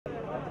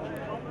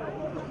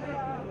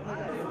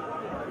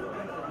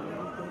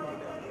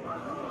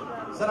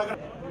Sir అక్కడ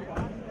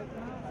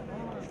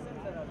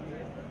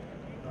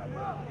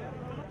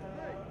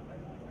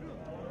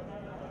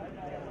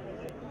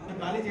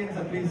ఖాళీ చేయండి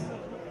సార్ ప్లీజ్.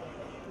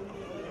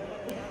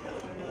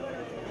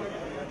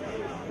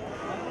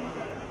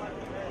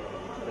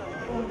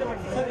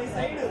 సార్ ఈ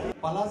సైడ్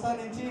పలాస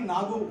నుంచి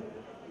నాగు,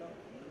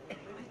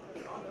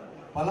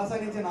 పలాస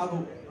నుంచి నాగు.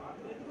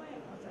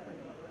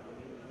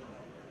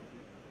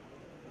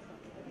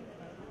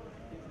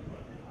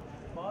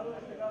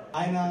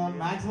 ఆయన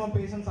మాక్సిమం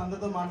పేషెంట్స్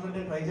అందరితో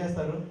మాట్లాడే ట్రై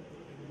చేస్తారు.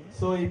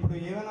 సో ఇప్పుడు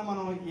ఏమైనా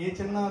మనం ఏ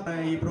చిన్న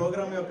ఈ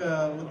ప్రోగ్రామ్ యొక్క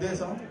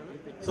ఉద్దేశం,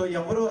 సో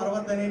ఎవరు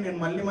అరవద్దని నేను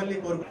మళ్ళీ మళ్ళీ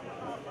కోరుకు.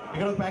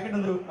 ఇక్కడ ఒక ప్యాకెట్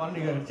ఉంది,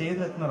 వాళ్ళు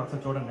చేతులు ఎత్తున్నారు,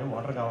 ఒకసారి చూడండి.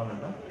 వాటర్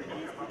కావాలంట.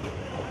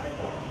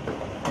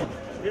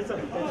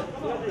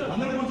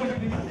 అందరూ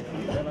కూర్చోండి.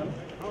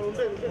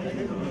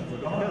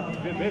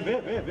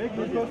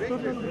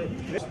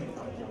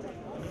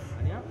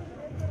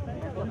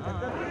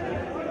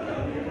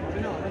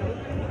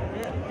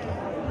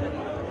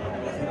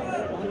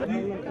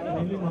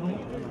 మనం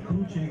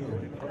ప్రూవ్ చేయగలం.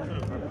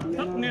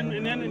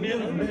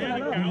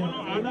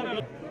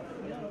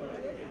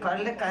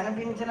 కళ్ళు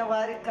కనిపించిన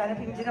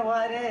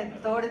వారే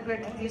తోడు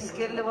పెట్టి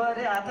తీసుకెళ్లి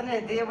వారే అతనే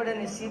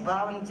దేవుడనేసి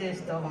భావన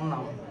చేస్తూ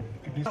ఉన్నాం.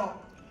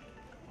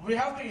 We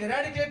have to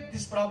eradicate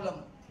this problem.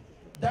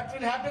 That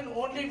will happen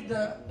only if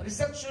the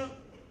research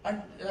and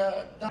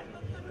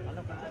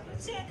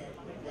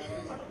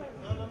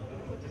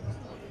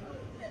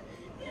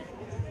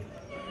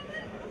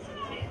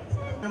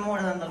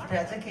 300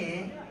 ప్రజలకి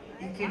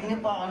ఈ కిడ్నీ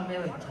ప్రాబ్లమే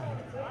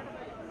వచ్చింది.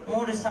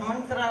 3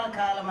 సంవత్సరాల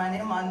కాలం అని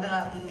మందుల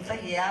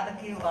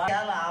ఏదకి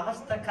చాలా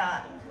అవస్థ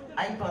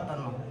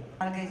అయిపోతున్నాం.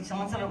 4-5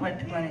 సంవత్సరాలు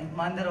పట్టుకొని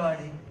మందులు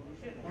వాడి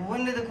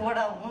ఉన్నది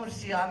కూడా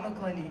ఊర్చి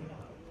అమ్ముకొని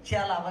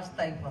చాలా అవస్థ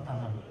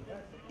అయిపోతున్నారు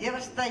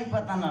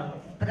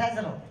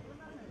ప్రజలు.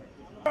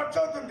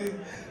 అవుతుంది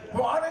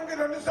వారానికి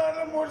 2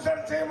 సార్లు 3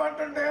 సార్లు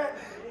చేయమంటుంటే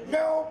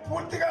మేము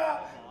పూర్తిగా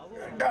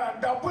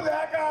డబ్బు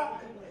లేక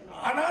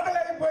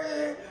అనాథలైపోయి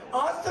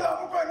ఆస్తులు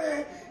అమ్ముకొని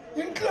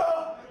ఇంట్లో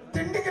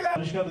తిండికి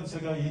పరిష్కార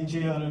దిశగా ఏం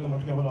చేయాలని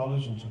మటుకు ఎవరు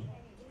ఆలోచించారు.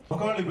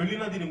 ఒకవేళ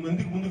వెళ్ళినా దీన్ని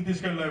ముందుకు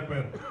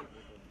తీసుకెళ్ళలేకపోయారు.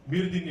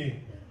 మీరు దీన్ని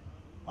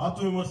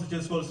ఆత్మవిమర్శ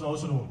చేసుకోవాల్సిన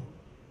అవసరం ఉంది.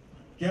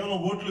 కేవలం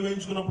ఓట్లు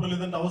వేయించుకున్నప్పుడు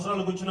లేదంటే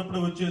అవసరాలకు వచ్చినప్పుడు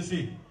వచ్చేసి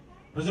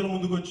ప్రజల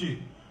ముందుకు వచ్చి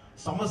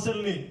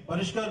సమస్యల్ని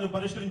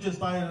పరిష్కరించే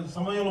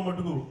సమయంలో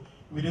మటుకు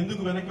మీరు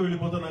ఎందుకు వెనక్కి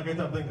వెళ్ళిపోతారో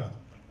నాకైతే అర్థం కాదు.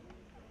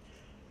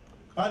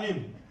 కానీ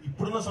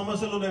ఇప్పుడున్న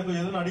సమస్యలు నాకు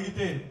ఏదైనా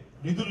అడిగితే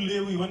నిధులు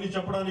లేవు ఇవన్నీ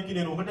చెప్పడానికి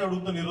నేను ఒకటే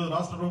అడుగుతాను. ఈరోజు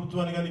రాష్ట్ర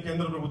ప్రభుత్వాన్ని కానీ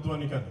కేంద్ర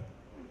ప్రభుత్వాన్ని కానీ,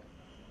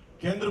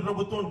 కేంద్ర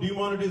ప్రభుత్వం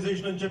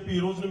డిమానిటైజేషన్ అని చెప్పి ఈ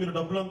రోజున మీరు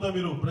డబ్బులంతా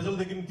మీరు ప్రజల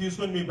దగ్గర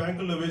తీసుకొని మీ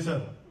బ్యాంకుల్లో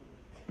వేశారు.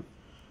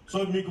 సో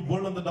మీకు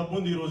బోల్డ్ అంత డబ్బు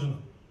ఉంది ఈ రోజున.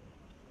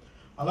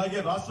 అలాగే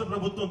రాష్ట్ర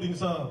ప్రభుత్వం దీని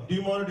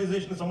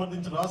డిమానిటైజేషన్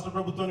సంబంధించిన రాష్ట్ర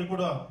ప్రభుత్వానికి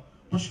కూడా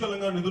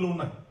పుష్కలంగా నిధులు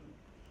ఉన్నాయి.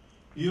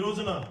 ఈ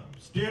రోజున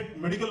స్టేట్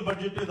మెడికల్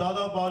బడ్జెట్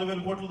దాదాపు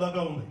 6,000 కోట్ల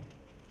దాకా ఉంది.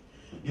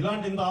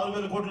 ఇలాంటి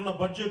 6,000 కోట్ల ఉన్న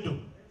బడ్జెట్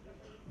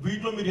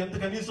వీటిలో మీరు ఎంత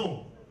కనీసం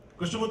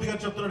కృష్ణమూర్తి గారు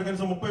చెప్తున్నాడు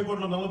కనీసం 30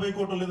 కోట్లు 40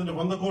 కోట్లు లేదంటే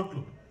 100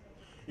 కోట్లు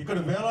ఇక్కడ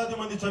వేలాది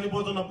మంది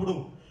చనిపోతున్నప్పుడు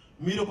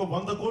మీరు ఒక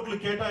 100 కోట్లు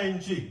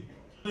కేటాయించి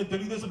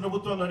తెలుగుదేశం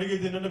ప్రభుత్వాన్ని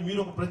అడిగేది ఏంటంటే మీరు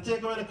ఒక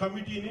ప్రత్యేకమైన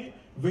కమిటీని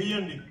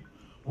వేయండి.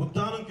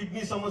 ఉద్దానం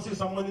కిడ్నీ సమస్యకు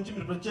సంబంధించి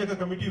మీరు ప్రత్యేక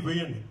కమిటీ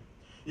వేయండి.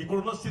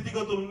 ఇక్కడున్న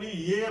స్థితిగతుల్ని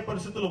ఏ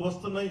పరిస్థితులు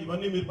వస్తున్నాయి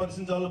ఇవన్నీ మీరు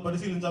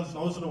పరిశీలించాల్సిన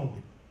అవసరం ఉంది.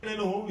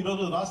 నేను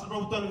ఈరోజు రాష్ట్ర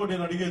ప్రభుత్వాన్ని కూడా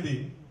నేను అడిగేది,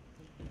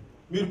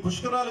 మీరు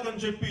పుష్కరాలకు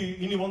అని చెప్పి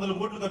ఇన్ని 100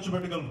 కోట్లు ఖర్చు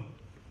పెట్టగలరు,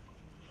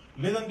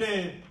 లేదంటే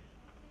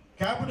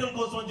క్యాపిటల్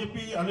కోసం అని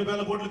చెప్పి అన్ని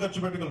 1,000 కోట్లు ఖర్చు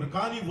పెట్టగలరు.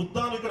 కానీ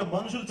ఉద్దానం ఇక్కడ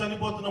మనుషులు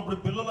చనిపోతున్నప్పుడు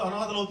పిల్లలు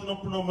అనాథలు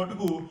అవుతున్నప్పుడు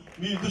మటుకు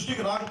మీ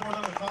దృష్టికి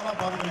రాకపోవడానికి చాలా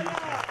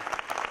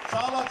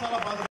బాధ.